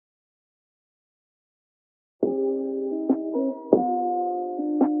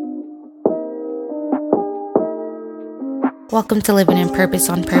Welcome to Living in Purpose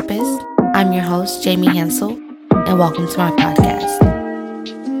on Purpose. I'm your host, Jamie Hansel, and welcome to my podcast.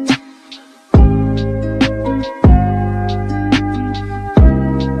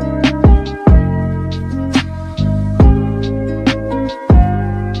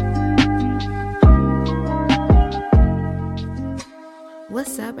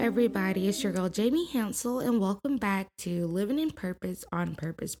 What's up, everybody? It's your girl, Jamie Hansel, and welcome back to Living in Purpose on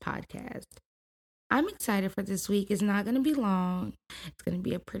Purpose podcast. I'm excited for this week. It's not going to be long. It's going to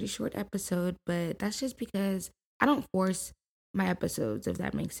be a pretty short episode, but that's just because I don't force my episodes, if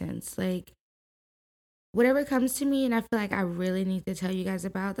that makes sense. Like, whatever comes to me and I feel like I really need to tell you guys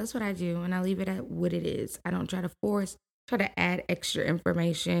about, that's what I do, and I leave it at what it is. I don't try to force, try to add extra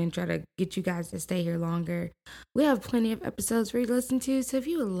information, try to get you guys to stay here longer. We have plenty of episodes for you to listen to, so if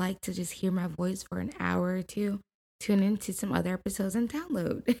you would like to just hear my voice for an hour or two, tune into some other episodes and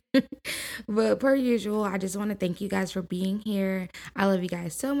download. But per usual, I just want to thank you guys for being here. I love you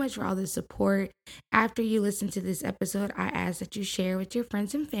guys so much for all the support. After you listen to this episode, I ask that you share with your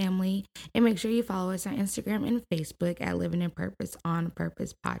friends and family, and make sure you follow us on Instagram and Facebook at Living in Purpose on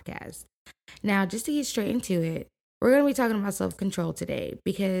Purpose podcast. Now, just to get straight into it, we're going to be talking about self-control today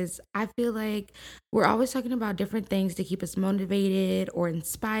because I feel like we're always talking about different things to keep us motivated or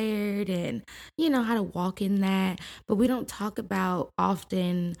inspired and, how to walk in that. But we don't talk about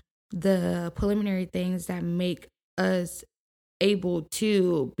often the preliminary things that make us able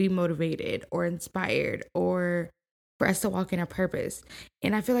to be motivated or inspired or for us to walk in our purpose.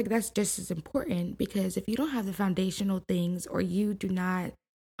 And I feel like that's just as important because if you don't have the foundational things or you do not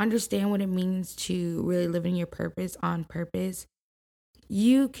understand what it means to really live in your purpose on purpose,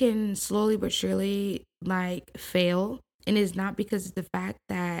 you can slowly but surely fail. And it's not because of the fact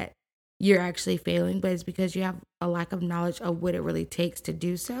that you're actually failing, but it's because you have a lack of knowledge of what it really takes to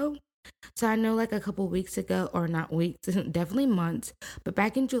do so. So I know a couple weeks ago, or not weeks, definitely months, but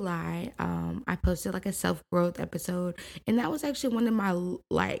back in July, I posted a self-growth episode, and that was actually one of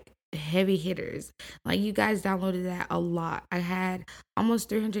my heavy hitters. You guys downloaded that a lot. I had almost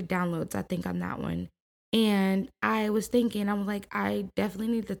 300 downloads, I think, on that one. And I was thinking, I definitely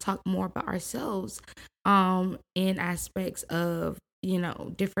need to talk more about ourselves in aspects of,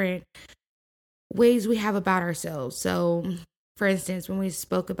 different ways we have about ourselves. So, for instance, when we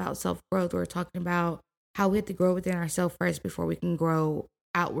spoke about self-growth, we were talking about how we have to grow within ourselves first before we can grow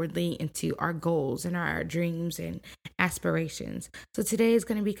outwardly into our goals and our dreams and aspirations. So today is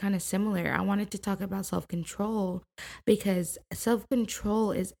going to be kind of similar. I wanted to talk about self-control because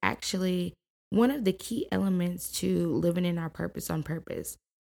self-control is actually one of the key elements to living in our purpose on purpose.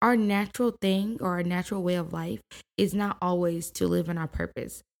 Our natural thing or our natural way of life is not always to live in our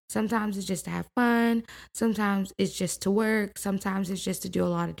purpose. Sometimes it's just to have fun. Sometimes it's just to work. Sometimes it's just to do a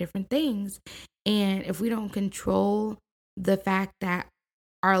lot of different things. And if we don't control the fact that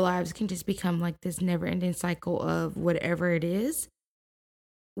our lives can just become this never-ending cycle of whatever it is,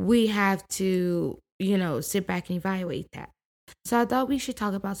 we have to, sit back and evaluate that. So I thought we should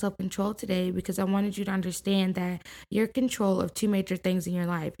talk about self-control today because I wanted you to understand that you're in control of two major things in your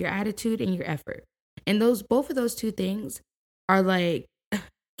life, your attitude and your effort. And both of those two things are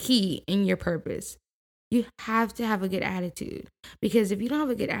key in your purpose. You have to have a good attitude because if you don't have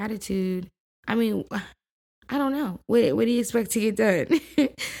a good attitude, I don't know. What do you expect to get done?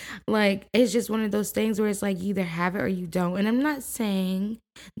 It's just one of those things where it's you either have it or you don't. And I'm not saying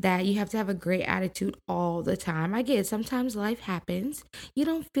that you have to have a great attitude all the time. I get it. Sometimes life happens. You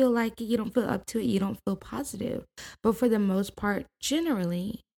don't feel like it. You don't feel up to it. You don't feel positive. But for the most part,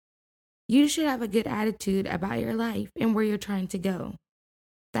 generally, you should have a good attitude about your life and where you're trying to go.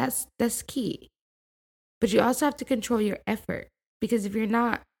 That's key. But you also have to control your effort because if you're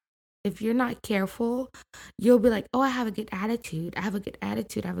not careful, you'll be like, oh, I have a good attitude. I have a good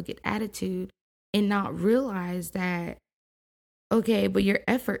attitude. I have a good attitude. And not realize that, okay, but your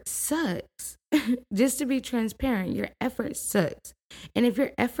effort sucks. Just to be transparent, your effort sucks. And if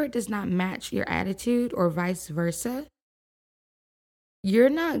your effort does not match your attitude or vice versa, you're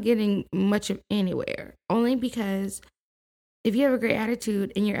not getting much of anywhere. Only because if you have a great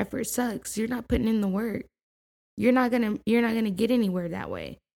attitude and your effort sucks, you're not putting in the work. You're not gonna get anywhere that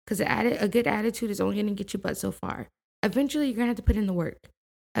way. Because a good attitude is only going to get you but so far. Eventually, you're going to have to put in the work.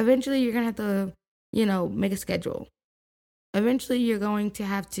 Eventually, you're going to have to, make a schedule. Eventually, you're going to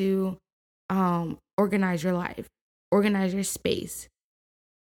have to organize your life, organize your space.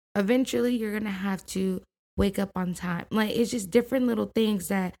 Eventually, you're going to have to wake up on time. It's just different little things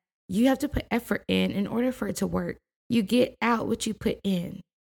that you have to put effort in order for it to work. You get out what you put in.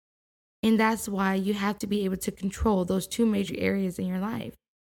 And that's why you have to be able to control those two major areas in your life.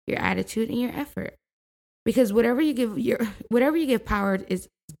 Your attitude and your effort. Because whatever you give power is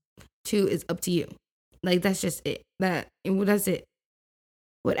up to you. Like that's just it. That's it.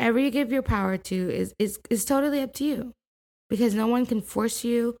 Whatever you give your power to is totally up to you. Because no one can force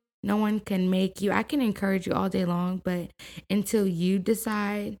you, no one can make you. I can encourage you all day long, but until you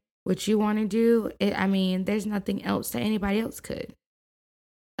decide what you want to do, there's nothing else that anybody else could.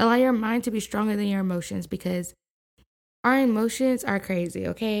 Allow your mind to be stronger than your emotions, because our emotions are crazy,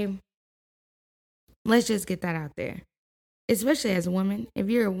 okay? Let's just get that out there. Especially as a woman. If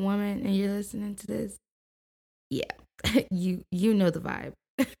you're a woman and you're listening to this, yeah, you know the vibe.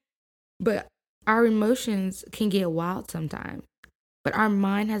 But our emotions can get wild sometimes. But our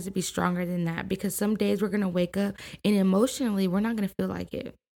mind has to be stronger than that, because some days we're going to wake up and emotionally we're not going to feel like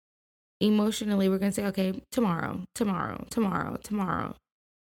it. Emotionally, we're going to say, okay, tomorrow,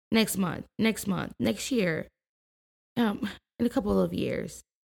 next month, next year, in a couple of years.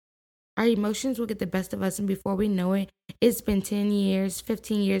 Our emotions will get the best of us, and before we know it, it's been 10 years,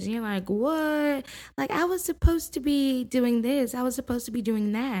 15 years, and you're like, what? Like, I was supposed to be doing this. I was supposed to be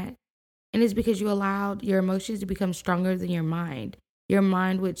doing that. And it's because you allowed your emotions to become stronger than your mind. Your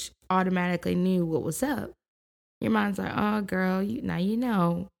mind, which automatically knew what was up. Your mind's like, oh, girl, now you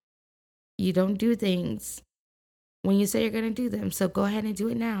know. You don't do things when you say you're going to do them. So go ahead and do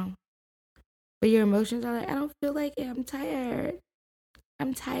it now. But your emotions are like, I don't feel like it. I'm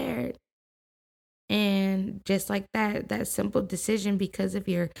tired. And just like that simple decision, because of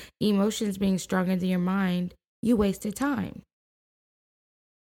your emotions being stronger than your mind, you wasted time.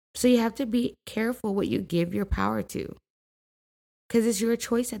 So you have to be careful what you give your power to. Because it's your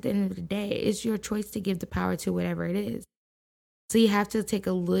choice at the end of the day. It's your choice to give the power to whatever it is. So you have to take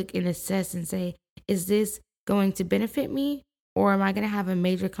a look and assess and say, is this going to benefit me, or am I going to have a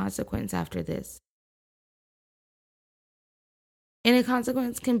major consequence after this? And the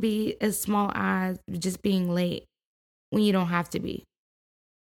consequence can be as small as just being late when you don't have to be.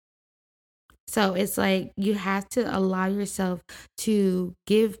 So it's like you have to allow yourself to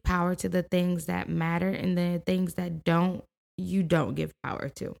give power to the things that matter, and the things that you don't give power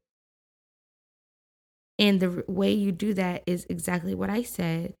to. And the way you do that is exactly what I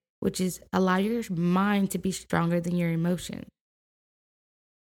said, which is allow your mind to be stronger than your emotions.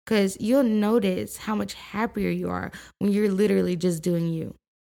 Because you'll notice how much happier you are when you're literally just doing you.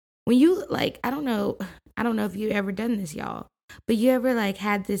 When you, like, I don't know if you ever done this, y'all, but you ever like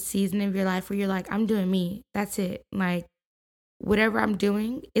had this season of your life where you're like, I'm doing me. That's it. Like, whatever I'm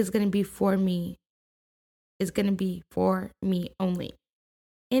doing is going to be for me. It's going to be for me only.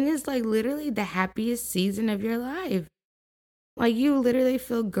 And it's like literally the happiest season of your life. Like, you literally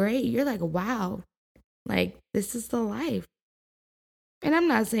feel great. You're like, wow, like, this is the life. And I'm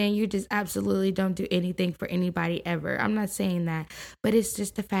not saying you just absolutely don't do anything for anybody ever. I'm not saying that. But it's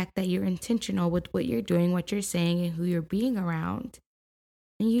just the fact that you're intentional with what you're doing, what you're saying, and who you're being around.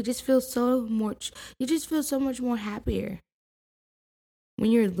 And you just feel so much more happier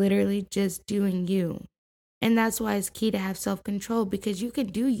when you're literally just doing you. And that's why it's key to have self-control, because you can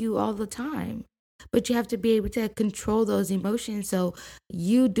do you all the time. But you have to be able to control those emotions, so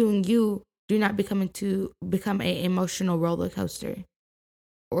you doing you do not become an emotional roller coaster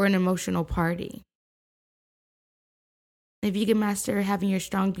or an emotional party. If you can master having your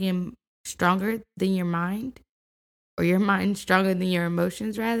strong being stronger than your mind, or your mind stronger than your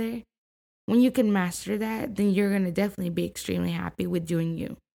emotions rather, when you can master that, then you're going to definitely be extremely happy with doing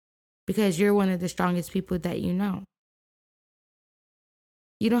you, because you're one of the strongest people that you know.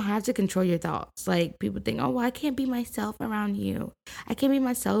 You don't have to control your thoughts. Like, people think, oh, well, I can't be myself around you. I can't be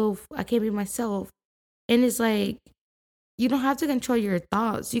myself. And it's like, you don't have to control your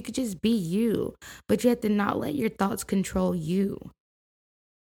thoughts. You could just be you. But you have to not let your thoughts control you.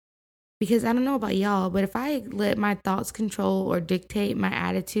 Because I don't know about y'all, but if I let my thoughts control or dictate my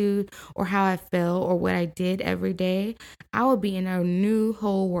attitude or how I felt or what I did every day, I would be in a new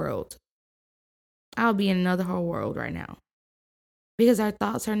whole world. I would be in another whole world right now. Because our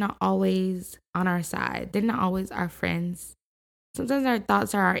thoughts are not always on our side. They're not always our friends. Sometimes our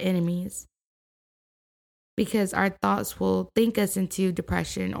thoughts are our enemies. Because our thoughts will think us into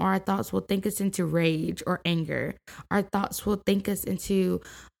depression, or our thoughts will think us into rage or anger. Our thoughts will think us into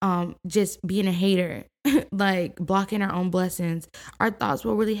just being a hater, like blocking our own blessings. Our thoughts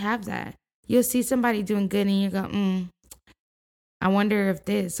will really have that. You'll see somebody doing good and you go, I wonder if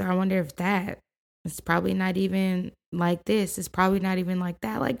this, or I wonder if that. It's probably not even like this. It's probably not even like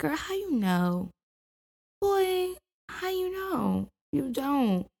that. Like, girl, how you know? Boy, how you know? You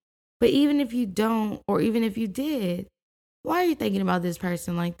don't. But even if you don't, or even if you did, why are you thinking about this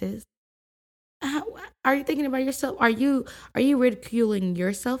person like this? Are you thinking about yourself? Are you ridiculing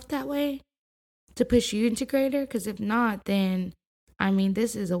yourself that way? to push you into greater? Because if not, then, I mean,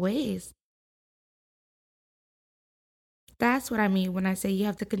 this is a waste. That's what I mean when I say you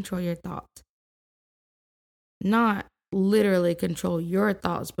have to control your thoughts. Not literally control your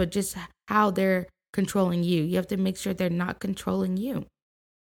thoughts, but just how they're controlling you. You have to make sure they're not controlling you.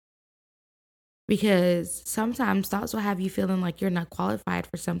 Because sometimes thoughts will have you feeling like you're not qualified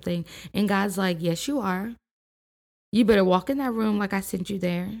for something. And God's like, yes, you are. You better walk in that room like I sent you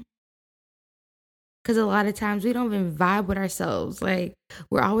there. Because a lot of times we don't even vibe with ourselves. Like,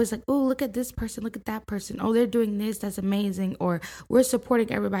 we're always like, oh, look at this person, look at that person. Oh, they're doing this, that's amazing. Or we're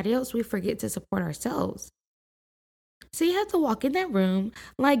supporting everybody else. We forget to support ourselves. So you have to walk in that room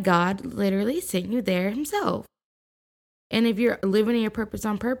like God literally sent you there himself. And if you're living in your purpose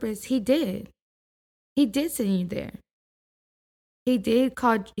on purpose, he did. He did send you there. He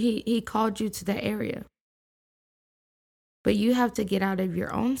called you to that area. But you have to get out of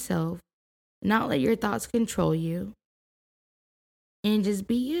your own self, not let your thoughts control you, and just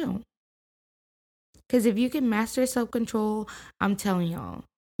be you. Because if you can master self-control, I'm telling y'all,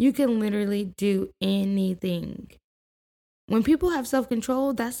 you can literally do anything. When people have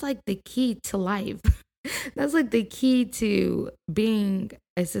self-control, that's like the key to life. That's like the key to being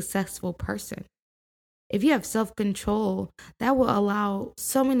a successful person. If you have self-control, that will allow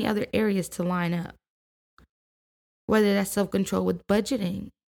so many other areas to line up. Whether that's self-control with budgeting.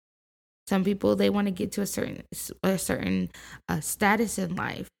 Some people, they want to get to a certain status in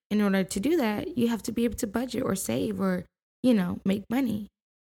life. In order to do that, you have to be able to budget or save or, make money.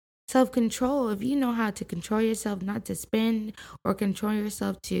 Self-control, if you know how to control yourself not to spend or control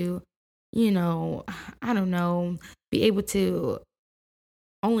yourself to, I don't know, be able to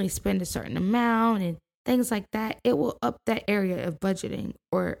only spend a certain amount and things like that, it will up that area of budgeting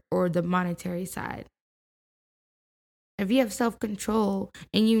or the monetary side. If you have self-control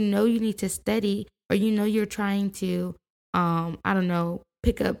and you know you need to study or you're trying to,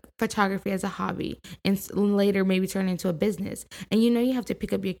 pick up photography as a hobby and later maybe turn into a business, and you have to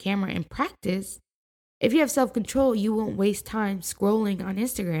pick up your camera and practice, if you have self-control, you won't waste time scrolling on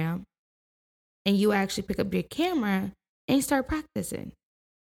Instagram and you actually pick up your camera and start practicing.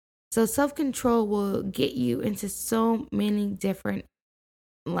 So self-control will get you into so many different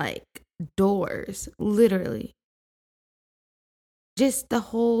doors, literally. Just the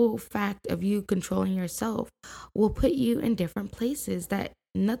whole fact of you controlling yourself will put you in different places that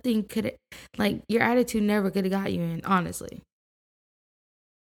nothing could, your attitude never could have got you in, honestly.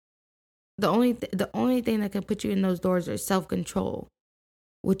 The only thing that can put you in those doors is self-control,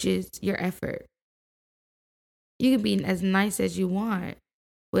 which is your effort. You can be as nice as you want,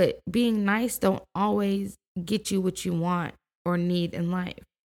 but being nice don't always get you what you want or need in life.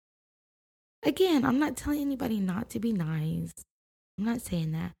 Again, I'm not telling anybody not to be nice. I'm not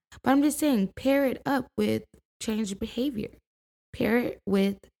saying that. But I'm just saying pair it up with change behavior. Pair it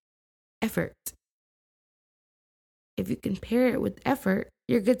with effort. If you can pair it with effort,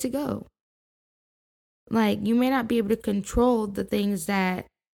 you're good to go. You may not be able to control the things that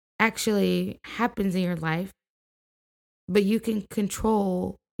actually happens in your life, but you can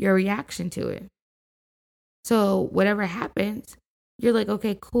control your reaction to it. So whatever happens, you're like,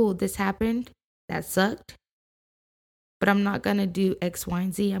 okay, cool, this happened. That sucked. But I'm not going to do X, Y,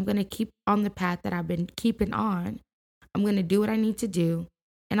 and Z. I'm going to keep on the path that I've been keeping on. I'm going to do what I need to do,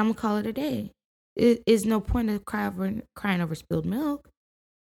 and I'm going to call it a day. It is no point of crying over spilled milk.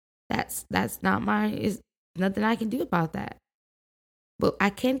 That's not is nothing I can do about that. But I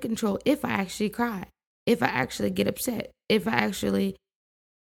can control if I actually cry, if I actually get upset, if I actually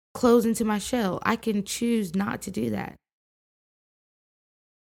close into my shell. I can choose not to do that.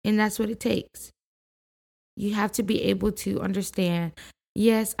 And that's what it takes. You have to be able to understand,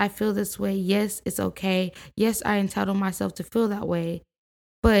 yes, I feel this way. Yes, it's okay. Yes, I entitle myself to feel that way.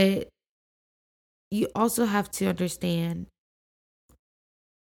 But you also have to understand,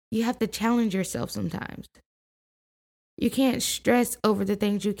 you have to challenge yourself sometimes. You can't stress over the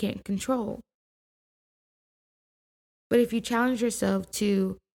things you can't control. But if you challenge yourself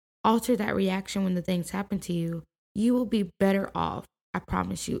to alter that reaction when the things happen to you, you will be better off, I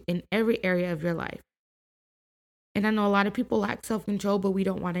promise you, in every area of your life. And I know a lot of people lack self-control, but we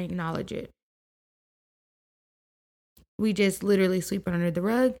don't want to acknowledge it. We just literally sweep it under the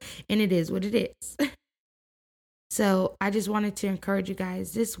rug, and it is what it is. So I just wanted to encourage you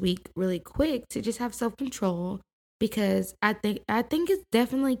guys this week really quick to just have self-control, because I think it's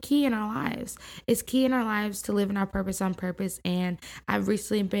definitely key in our lives. It's key in our lives to live in our purpose on purpose. And I've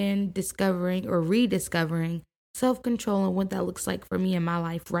recently been discovering or rediscovering self-control and what that looks like for me in my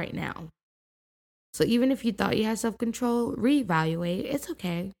life right now. So even if you thought you had self-control, reevaluate. It's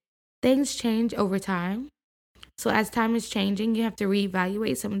okay. things change over time. So as time is changing, you have to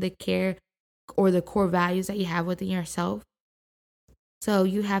reevaluate some of the care or the core values that you have within yourself. So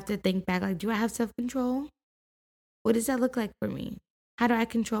you have to think back, like, do I have self-control? What does that look like for me? How do I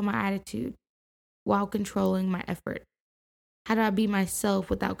control my attitude while controlling my effort? How do I be myself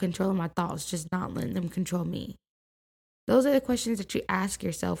without controlling my thoughts, just not letting them control me? Those are the questions that you ask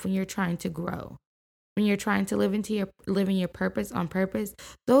yourself when you're trying to grow. When you're trying to live in your purpose on purpose,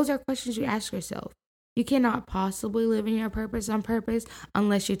 those are questions you ask yourself. You cannot possibly live in your purpose on purpose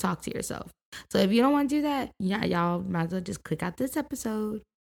unless you talk to yourself. So if you don't want to do that, yeah, y'all might as well just click out this episode,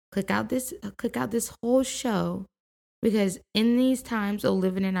 click out this whole show, because in these times of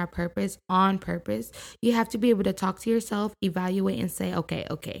living in our purpose on purpose, you have to be able to talk to yourself, evaluate, and say,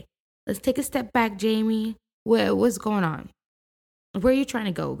 okay, let's take a step back, Jamie. What's going on? Where are you trying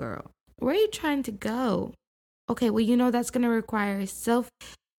to go, girl? Where are you trying to go? Okay, well, that's going to require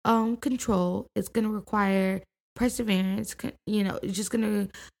control. It's going to require perseverance. It's just going to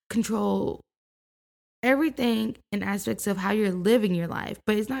control everything in aspects of how you're living your life,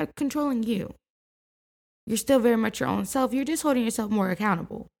 but it's not controlling you. You're still very much your own self. You're just holding yourself more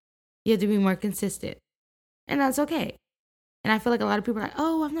accountable. You have to be more consistent, and that's okay. And I feel like a lot of people are like,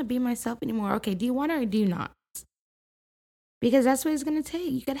 oh, I'm not being myself anymore. Okay, do you want it or do you not? Because that's what it's going to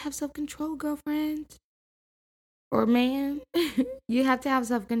take. You got to have self-control, girlfriend. Or man, you have to have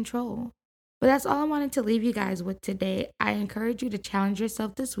self-control. But that's all I wanted to leave you guys with today. I encourage you to challenge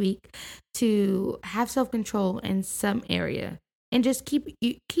yourself this week to have self-control in some area. And just keep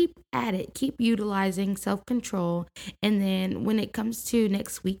at it. Keep utilizing self-control. And then when it comes to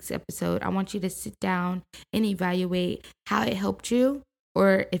next week's episode, I want you to sit down and evaluate how it helped you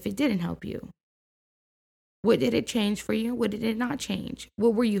or if it didn't help you. What did it change for you? What did it not change?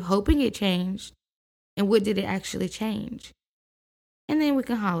 What were you hoping it changed? And what did it actually change? And then we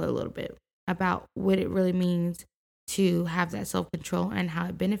can holler a little bit about what it really means to have that self-control and how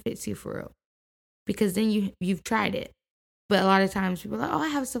it benefits you for real. Because then you've tried it. But a lot of times people are like, oh, I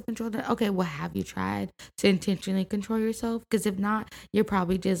have self-control. Okay, well, have you tried to intentionally control yourself? Because if not, you're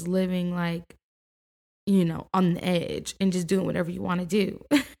probably just living like, on the edge and just doing whatever you want to do.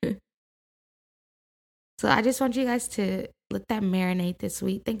 So I just want you guys to let that marinate this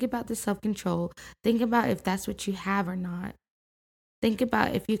week. Think about the self-control. Think about if that's what you have or not. Think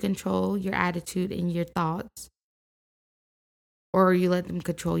about if you control your attitude and your thoughts, or you let them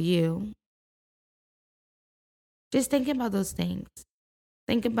control you. Just think about those things.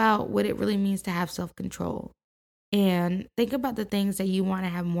 Think about what it really means to have self-control. And think about the things that you want to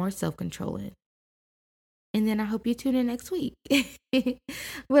have more self-control in. And then I hope you tune in next week.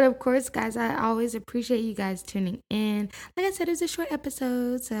 But of course, guys, I always appreciate you guys tuning in. Like I said, it was a short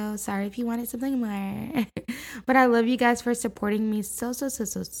episode, so sorry if you wanted something more. But I love you guys for supporting me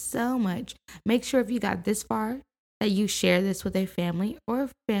so much. Make sure if you got this far that you share this with a family or a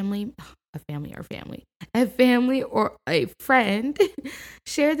friend.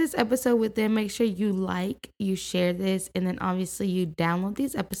 Share this episode with them. Make sure you share this, and then obviously you download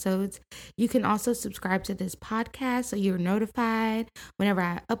these episodes. You can also subscribe to this podcast so you're notified whenever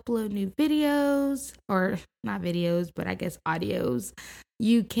I upload new videos, or not videos, but I guess audios.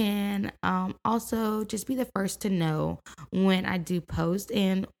 You can also just be the first to know when I do post.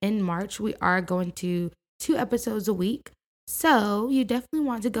 And in March, we are going to 2 episodes a week. So you definitely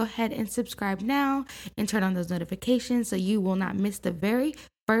want to go ahead and subscribe now and turn on those notifications so you will not miss the very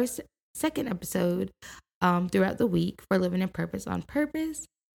second episode throughout the week for Living in Purpose on Purpose.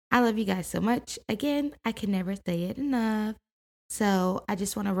 I love you guys so much. Again, I can never say it enough. So I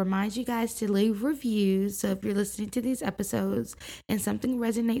just want to remind you guys to leave reviews. So if you're listening to these episodes and something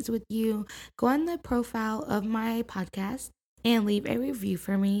resonates with you, go on the profile of my podcast and leave a review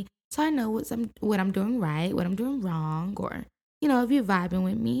for me. So I know what I'm doing right, what I'm doing wrong, or, if you're vibing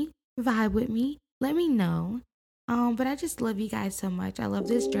with me, vibe with me, let me know. But I just love you guys so much. I love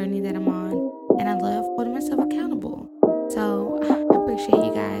this journey that I'm on, and I love holding myself accountable. So I appreciate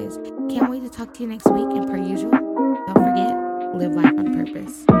you guys. Can't wait to talk to you next week. And per usual, don't forget, live life on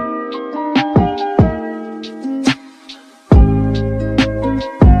purpose.